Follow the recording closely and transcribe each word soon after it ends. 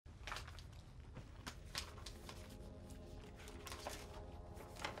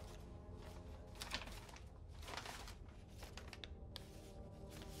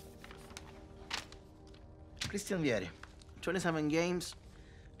Christian Vieri, 27 games,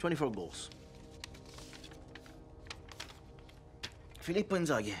 24 goals. Filippo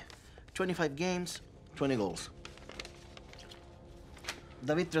Inzaghi, 25 games, 20 goals.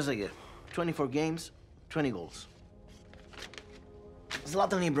 David Trezeguet, 24 games, 20 goals.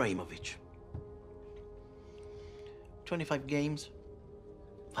 Zlatan Ibrahimović, 25 games,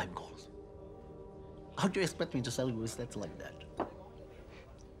 5 goals. How do you expect me to sell you with stats like that?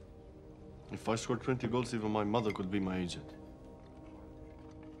 If I scored 20 goals, even my mother could be my agent.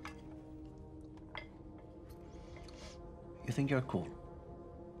 You think you're cool?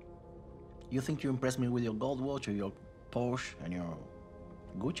 You think you impress me with your gold watch or your Porsche and your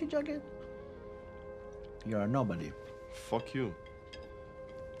Gucci jacket? You're a nobody. Fuck you.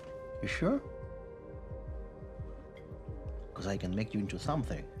 You sure? Because I can make you into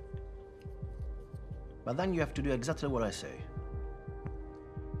something. But then you have to do exactly what I say.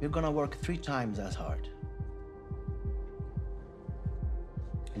 You're gonna work 3 times as hard.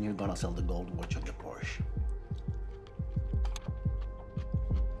 And you're gonna sell the gold watch and the Porsche.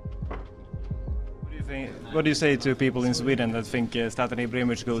 What do you say to people in Sweden that think Zlatan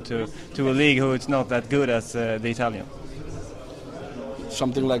Ibrahimović go to a league who is not that good as the Italian?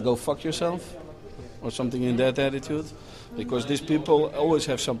 Something like go fuck yourself, or something in that attitude, because these people always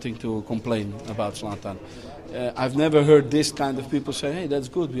have something to complain about Zlatan. I've never heard this kind of people say, hey, that's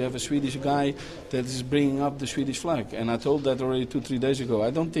good, we have a Swedish guy that is bringing up the Swedish flag. And I told that already 2-3 days ago. I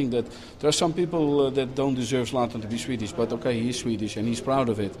don't think that there are some people that don't deserve Zlatan to be Swedish, but okay, he's Swedish and he's proud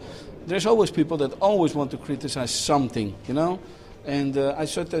of it. There's always people that always want to criticize something, you know? And I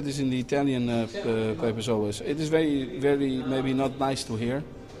said that is in the Italian papers always. It is very, very maybe not nice to hear,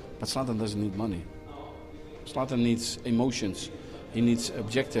 but Zlatan doesn't need money. Zlatan needs emotions, he needs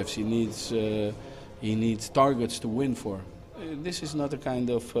objectives, he needs targets to win for. This is not a kind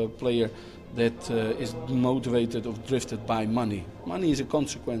of player that is motivated or drifted by money. Money is a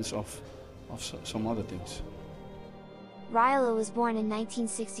consequence of some other things. Raiola was born in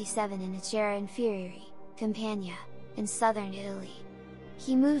 1967 in Acera Inferiore, Campania, in southern Italy.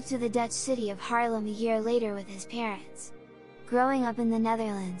 He moved to the Dutch city of Haarlem a year later with his parents. Growing up in the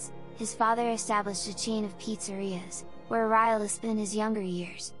Netherlands, his father established a chain of pizzerias, where Raiola spent his younger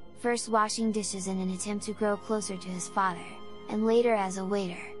years, first washing dishes in an attempt to grow closer to his father, and later as a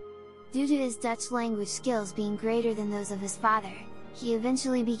waiter. Due to his Dutch language skills being greater than those of his father, he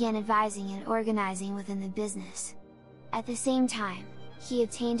eventually began advising and organizing within the business. At the same time, he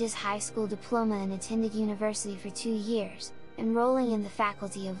obtained his high school diploma and attended university for 2 years, enrolling in the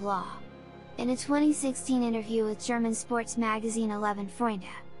Faculty of Law. In a 2016 interview with German sports magazine 11 Freunde,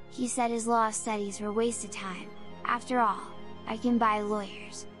 he said his law studies were wasted time. After all, I can buy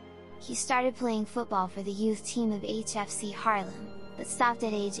lawyers. He started playing football for the youth team of HFC Haarlem, but stopped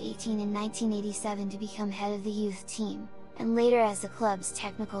at age 18 in 1987 to become head of the youth team, and later as the club's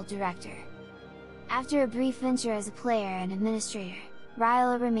technical director. After a brief venture as a player and administrator,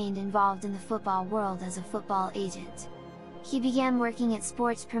 Raiola remained involved in the football world as a football agent. He began working at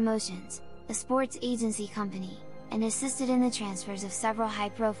Sports Promotions, a sports agency company, and assisted in the transfers of several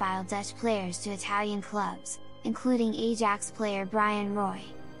high-profile Dutch players to Italian clubs, including Ajax player Brian Roy,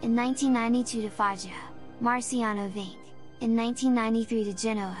 in 1992 to Foggia, Marciano Vink, in 1993 to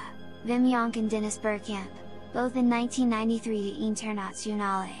Genoa, Wim Jonk and Dennis Bergkamp, both in 1993 to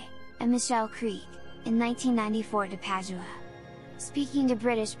Internazionale, and Michel Creek, in 1994 to Padua. Speaking to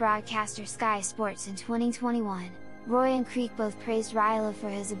British broadcaster Sky Sports in 2021, Roy and Creek both praised Raiola for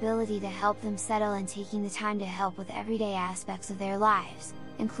his ability to help them settle and taking the time to help with everyday aspects of their lives,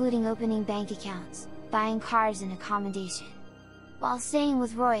 including opening bank accounts, buying cars and accommodation. While staying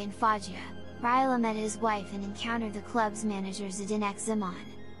with Roy in Foggia, Raiola met his wife and encountered the club's manager Zdenek Zeman,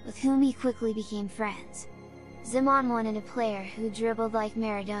 with whom he quickly became friends. Zeman wanted a player who dribbled like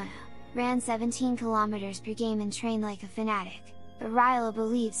Maradona, ran 17 kilometers per game and trained like a fanatic, but Raiola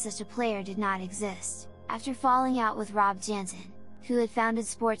believed such a player did not exist. After falling out with Rob Jansen, who had founded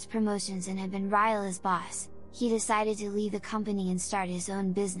Sports Promotions and had been Raiola's boss, he decided to leave the company and start his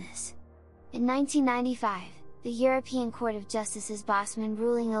own business. In 1995, the European Court of Justice's Bosman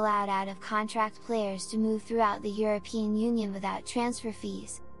ruling allowed out-of-contract players to move throughout the European Union without transfer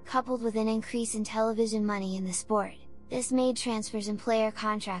fees, coupled with an increase in television money in the sport. This made transfers and player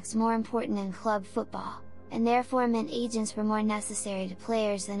contracts more important in club football, and therefore meant agents were more necessary to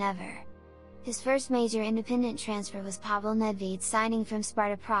players than ever. His first major independent transfer was Pavel Nedvěd signing from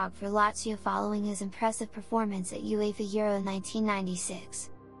Sparta Prague for Lazio following his impressive performance at UEFA Euro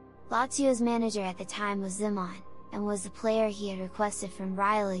 1996. Lazio's manager at the time was Zeman, and was the player he had requested from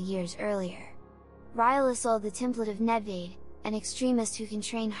Raiola years earlier. Raiola sold the template of Nedvěd, an extremist who can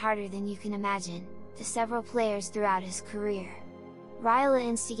train harder than you can imagine, to several players throughout his career. Raiola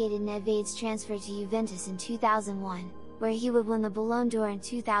instigated Nedved's transfer to Juventus in 2001, where he would win the Ballon d'Or in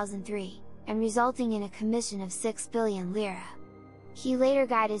 2003, and resulting in a commission of 6 billion lira. He later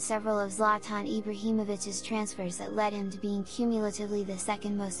guided several of Zlatan Ibrahimovic's transfers that led him to being cumulatively the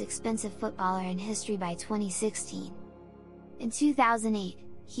second most expensive footballer in history by 2016. In 2008,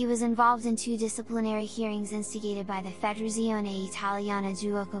 he was involved in 2 disciplinary hearings instigated by the Federazione Italiana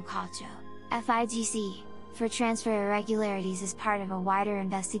Giuoco Calcio, FIGC, for transfer irregularities as part of a wider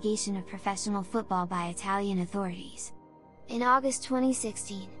investigation of professional football by Italian authorities. In August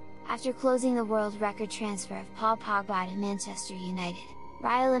 2016, after closing the world record transfer of Paul Pogba to Manchester United,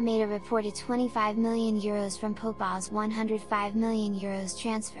 Raiola made a reported €25 million from Pogba's €105 million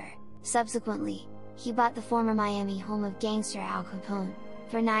transfer. Subsequently, he bought the former Miami home of gangster Al Capone,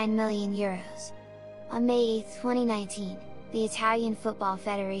 for €9 million. On May 8, 2019, the Italian Football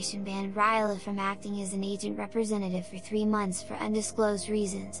Federation banned Raiola from acting as an agent representative for 3 months for undisclosed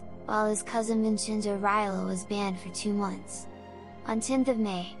reasons, while his cousin Vincenzo Raiola was banned for 2 months. On 10th of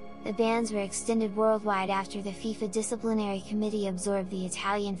May, the bans were extended worldwide after the FIFA Disciplinary Committee absorbed the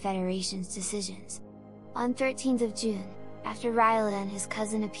Italian Federation's decisions. On 13th of June, after Raiola and his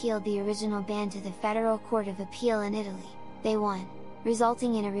cousin appealed the original ban to the Federal Court of Appeal in Italy, they won,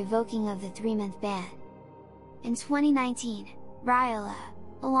 resulting in a revoking of the 3-month ban. In 2019, Raiola,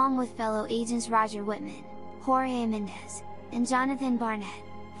 along with fellow agents Roger Whitman, Jorge Mendes, and Jonathan Barnett,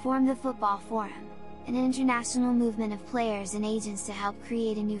 formed the Football Forum, an international movement of players and agents to help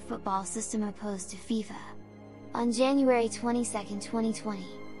create a new football system opposed to FIFA. On January 22, 2020,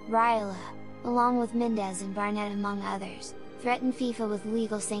 Raiola, along with Mendes and Barnett among others, threatened FIFA with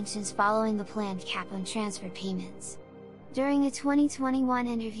legal sanctions following the planned cap on transfer payments. During a 2021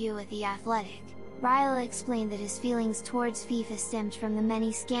 interview with The Athletic, Raiola explained that his feelings towards FIFA stemmed from the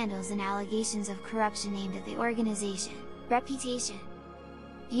many scandals and allegations of corruption aimed at the organization, reputation.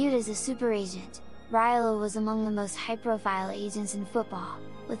 Viewed as a super agent, Raiola was among the most high-profile agents in football,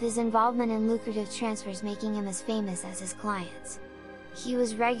 with his involvement in lucrative transfers making him as famous as his clients. He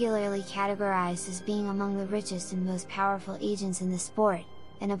was regularly categorized as being among the richest and most powerful agents in the sport,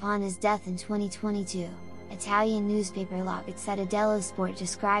 and upon his death in 2022, Italian newspaper La Gazzetta dello Sport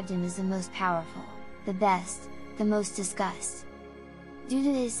described him as the most powerful, the best, the most discussed. Due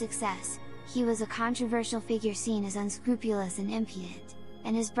to his success, he was a controversial figure seen as unscrupulous and impudent,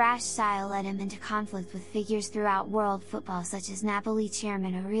 and his brash style led him into conflict with figures throughout world football such as Napoli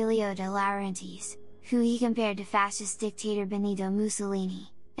chairman Aurelio De Laurentiis, who he compared to fascist dictator Benito Mussolini,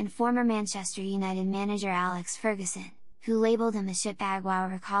 and former Manchester United manager Alex Ferguson, who labelled him a shitbag while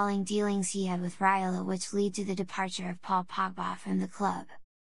recalling dealings he had with Raiola which led to the departure of Paul Pogba from the club.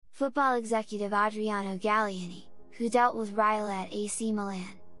 Football executive Adriano Galliani, who dealt with Raiola at AC Milan,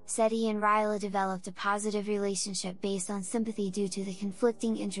 said he and Raiola developed a positive relationship based on sympathy due to the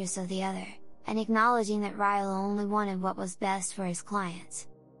conflicting interests of the other, and acknowledging that Raiola only wanted what was best for his clients.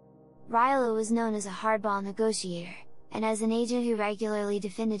 Raiola was known as a hardball negotiator, and as an agent who regularly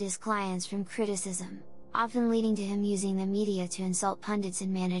defended his clients from criticism, often leading to him using the media to insult pundits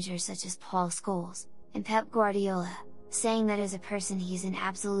and managers such as Paul Scholes, and Pep Guardiola, saying that as a person he's an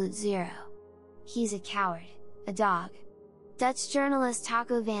absolute zero. He's a coward, a dog. Dutch journalist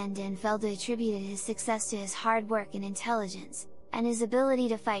Taco van den Velde attributed his success to his hard work and intelligence, and his ability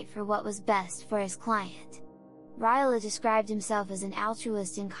to fight for what was best for his client. Raiola described himself as an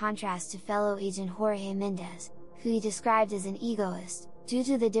altruist in contrast to fellow agent Jorge Mendes, who he described as an egoist, due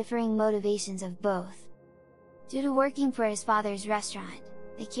to the differing motivations of both. Due to working for his father's restaurant,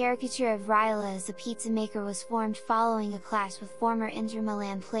 the caricature of Raiola as a pizza maker was formed following a clash with former Inter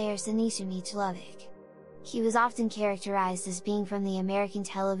Milan player Siniša Michlovic. He was often characterized as being from the American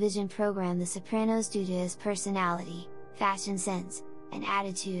television program The Sopranos due to his personality, fashion sense, and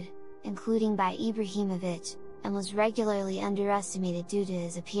attitude, including by Ibrahimović, and was regularly underestimated due to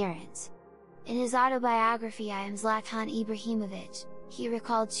his appearance. In his autobiography I Am Zlatan Ibrahimović, he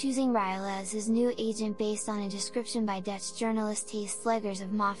recalled choosing Raiola as his new agent based on a description by Dutch journalist Thijs Sleggers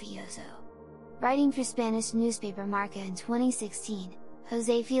of mafioso. Writing for Spanish newspaper Marca in 2016,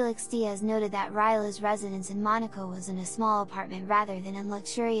 José Felix Diaz noted that Raiola's residence in Monaco was in a small apartment rather than a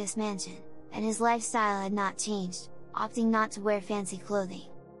luxurious mansion, and his lifestyle had not changed, opting not to wear fancy clothing.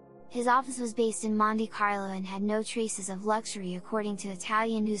 His office was based in Monte Carlo and had no traces of luxury according to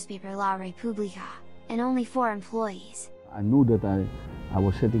Italian newspaper La Repubblica, and only 4 employees. I knew that I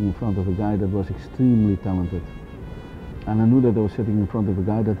was sitting in front of a guy that was extremely talented. And I knew that I was sitting in front of a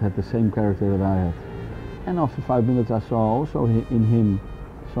guy that had the same character that I had. And after 5 minutes I saw also in him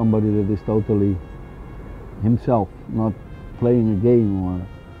somebody that is totally himself, not playing a game or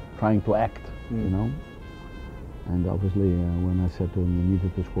trying to act. you know. And obviously, when I said to him, you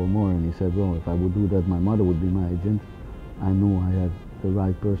needed to score more, and he said, well, if I would do that, my mother would be my agent. I knew I had the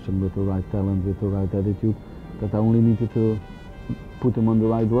right person with the right talent, with the right attitude, that I only needed to put him on the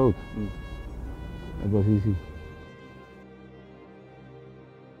right road. It was easy.